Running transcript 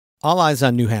All eyes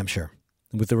on New Hampshire,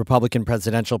 with the Republican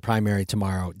presidential primary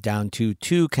tomorrow down to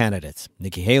two candidates,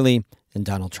 Nikki Haley and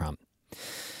Donald Trump.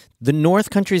 The North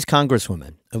Country's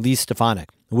Congresswoman, Elise Stefanik,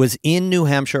 was in New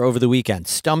Hampshire over the weekend,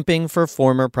 stumping for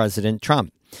former President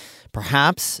Trump.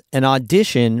 Perhaps an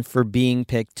audition for being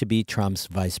picked to be Trump's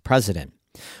vice president.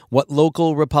 What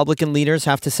local Republican leaders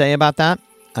have to say about that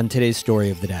on today's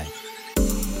Story of the Day.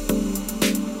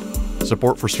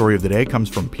 Support for Story of the Day comes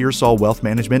from Pearsall Wealth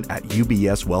Management at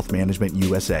UBS Wealth Management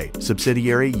USA,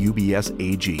 subsidiary UBS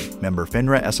AG, member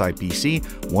FINRA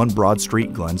SIPC, 1 Broad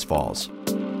Street, Glens Falls.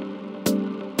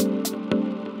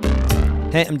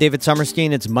 Hey, I'm David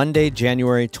Summerstein. It's Monday,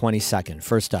 January 22nd.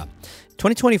 First up,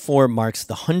 2024 marks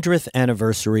the 100th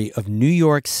anniversary of New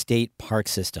York State Park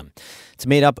System. It's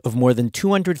made up of more than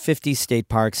 250 state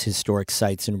parks, historic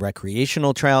sites, and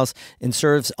recreational trails, and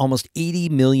serves almost 80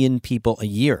 million people a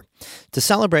year. To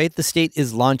celebrate, the state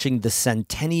is launching the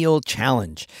Centennial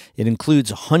Challenge. It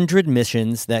includes 100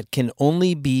 missions that can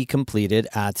only be completed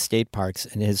at state parks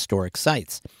and historic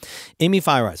sites. Amy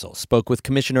Feiereisel spoke with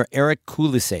Commissioner Eric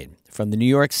Kulisade from the New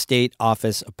York State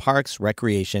Office of Parks,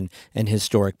 Recreation, and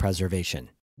Historic Preservation.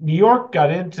 New York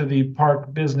got into the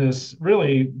park business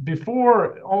really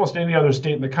before almost any other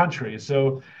state in the country.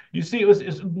 So you see,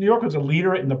 New York was a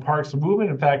leader in the parks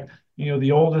movement. In fact,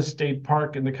 the oldest state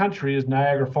park in the country is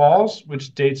Niagara Falls,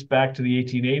 which dates back to the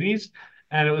 1880s.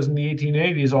 And it was in the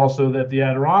 1880s also that the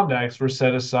Adirondacks were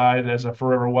set aside as a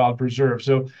forever wild preserve.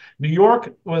 So New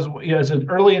York was, as an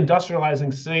early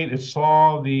industrializing state, it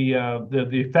saw the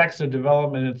effects of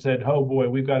development and said, "Oh boy,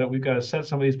 we've got to set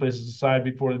some of these places aside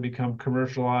before they become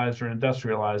commercialized or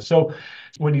industrialized." So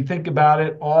when you think about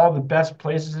it, all the best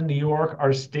places in New York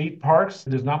are state parks.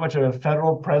 There's not much of a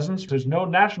federal presence. There's no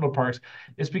national parks.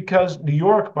 It's because New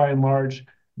York, by and large,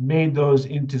 made those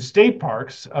into state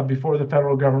parks before the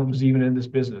federal government was even in this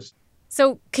business.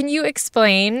 So can you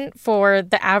explain for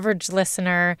the average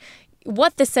listener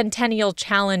what the Centennial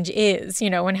Challenge is,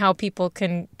 and how people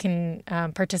can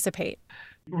participate?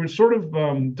 We sort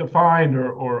of defined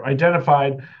or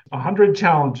identified 100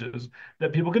 challenges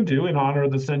that people can do in honor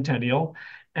of the centennial.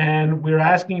 And we're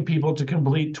asking people to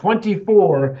complete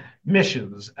 24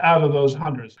 missions out of those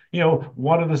hundreds.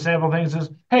 One of the sample things is,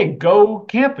 hey, go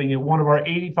camping at one of our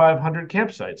 8,500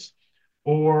 campsites.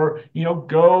 Or,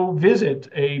 go visit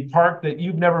a park that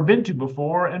you've never been to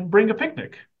before and bring a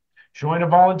picnic. Join a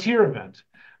volunteer event.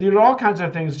 There are all kinds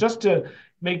of things just to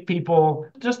make people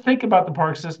just think about the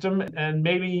park system and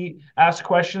maybe ask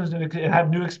questions and have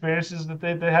new experiences that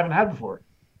they haven't had before.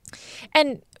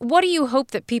 And what do you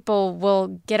hope that people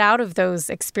will get out of those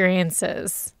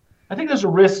experiences? I think there's a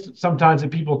risk sometimes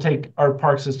that people take our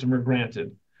park system for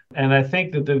granted. And I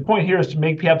think that the point here is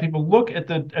to have people look at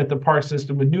the park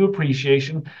system with new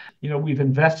appreciation. We've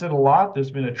invested a lot. There's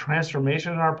been a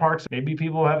transformation in our parks. Maybe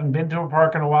people who haven't been to a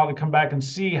park in a while to come back and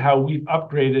see how we've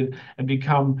upgraded and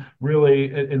become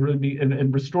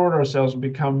and restored ourselves and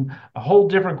become a whole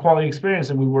different quality experience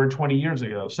than we were 20 years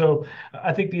ago. So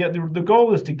I think the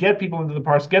goal is to get people into the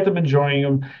parks, get them enjoying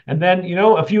them, and then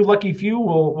a few lucky few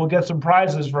will get some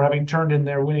prizes for having turned in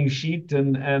their winning sheet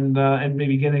and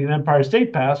maybe getting an Empire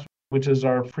State Pass, which is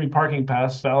our free parking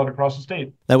pass valid across the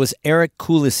state. That was Eric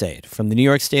Kulisade from the New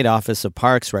York State Office of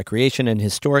Parks, Recreation, and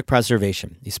Historic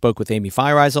Preservation. He spoke with Amy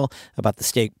Feiereisel about the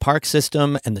state park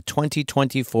system and the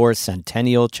 2024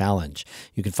 Centennial Challenge.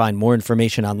 You can find more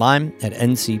information online at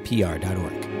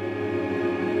ncpr.org.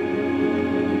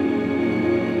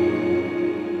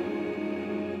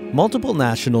 Multiple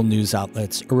national news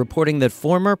outlets are reporting that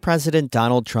former President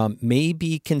Donald Trump may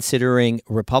be considering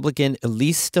Republican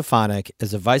Elise Stefanik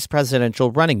as a vice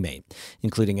presidential running mate,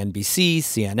 including NBC,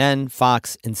 CNN,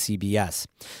 Fox, and CBS.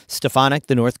 Stefanik,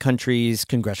 the North Country's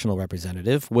congressional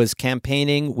representative, was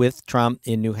campaigning with Trump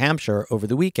in New Hampshire over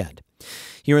the weekend.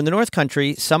 Here in the North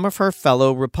Country, some of her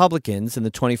fellow Republicans in the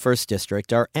 21st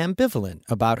District are ambivalent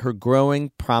about her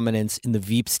growing prominence in the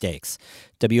Veep stakes.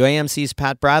 WAMC's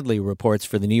Pat Bradley reports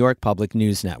for the New York Public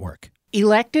News Network.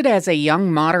 Elected as a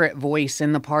young moderate voice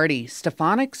in the party,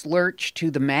 Stefanik's lurch to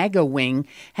the MAGA wing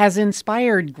has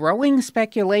inspired growing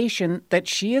speculation that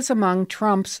she is among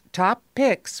Trump's top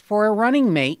picks for a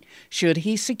running mate should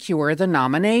he secure the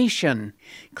nomination.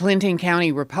 Clinton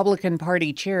County Republican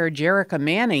Party Chair Jerrica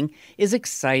Manning is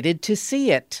excited to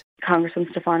see it. Congressman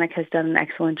Stefanik has done an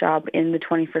excellent job in the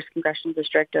 21st Congressional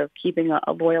District of keeping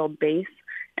a loyal base.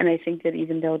 And I think that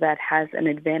even though that has an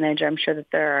advantage, I'm sure that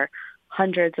there are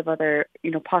hundreds of other,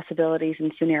 possibilities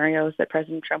and scenarios that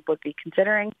President Trump would be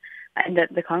considering and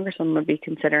that the Congressman would be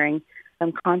considering.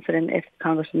 I'm confident if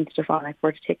Congressman Stefanik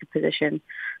were to take a position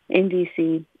in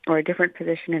D.C. or a different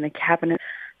position in a cabinet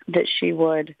that she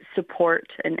would support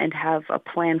and have a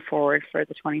plan forward for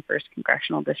the 21st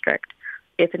Congressional District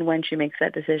if and when she makes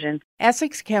that decision.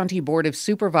 Essex County Board of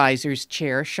Supervisors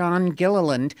Chair Sean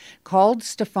Gilliland called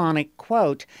Stefanik,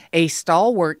 quote, a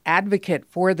stalwart advocate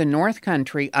for the North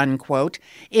Country, unquote,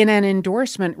 in an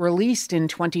endorsement released in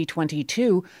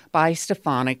 2022 by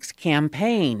Stefanik's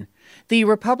campaign. The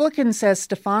Republican says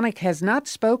Stefanik has not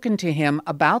spoken to him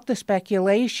about the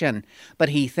speculation, but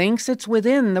he thinks it's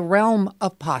within the realm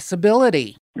of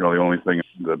possibility. The only thing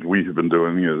that we have been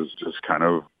doing is just kind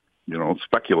of,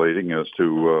 speculating as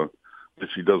to if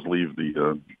she does leave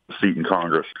the seat in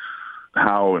Congress,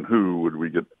 how and who would we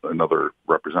get another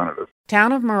representative?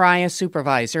 Town of Moriah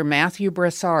Supervisor Matthew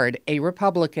Brassard, a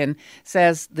Republican,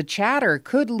 says the chatter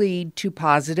could lead to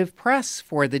positive press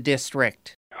for the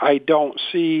district. I don't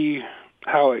see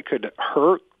how it could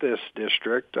hurt this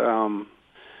district.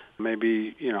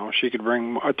 Maybe, she could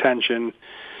bring attention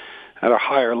at a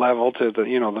higher level to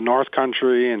the North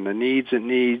Country and the needs it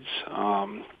needs.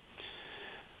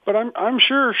 But I'm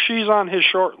sure she's on his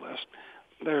short list.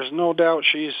 There's no doubt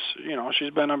she's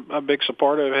been a big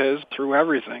supporter of his through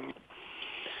everything.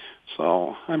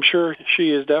 So I'm sure she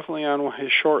is definitely on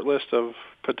his short list of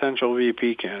potential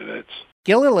VP candidates.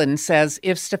 Gilliland says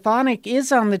if Stefanik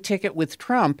is on the ticket with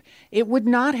Trump, it would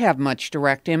not have much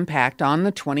direct impact on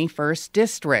the 21st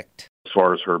district. As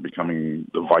far as her becoming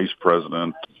the vice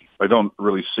president, I don't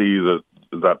really see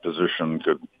that position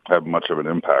could have much of an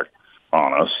impact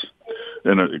on us.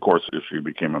 And, of course, if she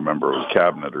became a member of the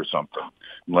cabinet or something,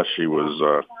 unless she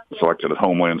was selected at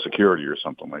Homeland Security or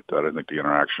something like that, I think the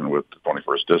interaction with the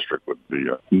 21st district would be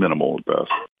minimal at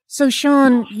best. So,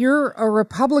 Sean, you're a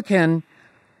Republican.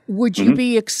 Would you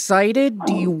be excited?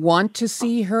 Do you want to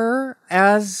see her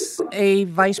as a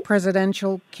vice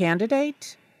presidential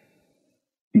candidate?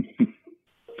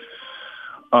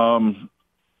 I'm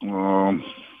going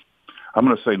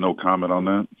to say no comment on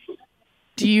that.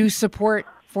 Do you support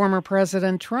former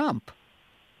President Trump?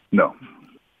 No.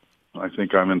 I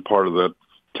think I'm in part of that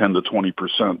 10 to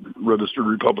 20% registered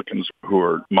Republicans who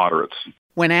are moderates.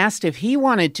 When asked if he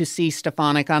wanted to see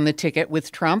Stefanik on the ticket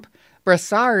with Trump,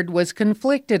 Brassard was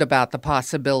conflicted about the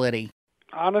possibility.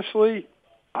 Honestly,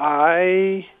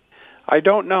 I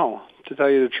don't know, to tell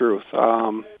you the truth.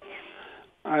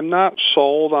 I'm not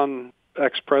sold on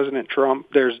ex-President Trump.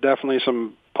 There's definitely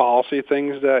some policy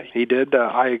things that he did that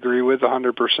I agree with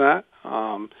 100%.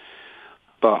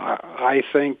 But I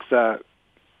think that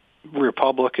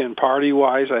Republican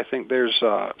Party-wise, I think there's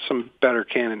some better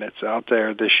candidates out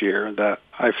there this year that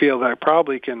I feel that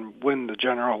probably can win the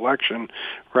general election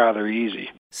rather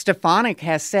easy. Stefanik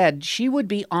has said she would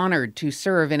be honored to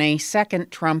serve in a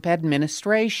second Trump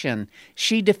administration.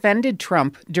 She defended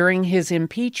Trump during his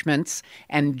impeachments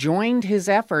and joined his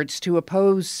efforts to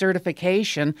oppose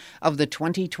certification of the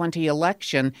 2020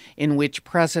 election in which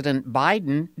President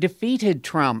Biden defeated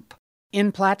Trump.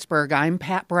 In Plattsburgh, I'm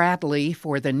Pat Bradley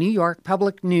for the New York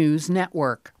Public News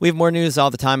Network. We have more news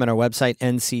all the time on our website,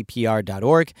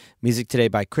 ncpr.org. Music today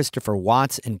by Christopher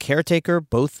Watts and Caretaker,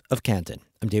 both of Canton.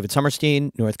 I'm David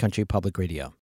Summerstein, North Country Public Radio.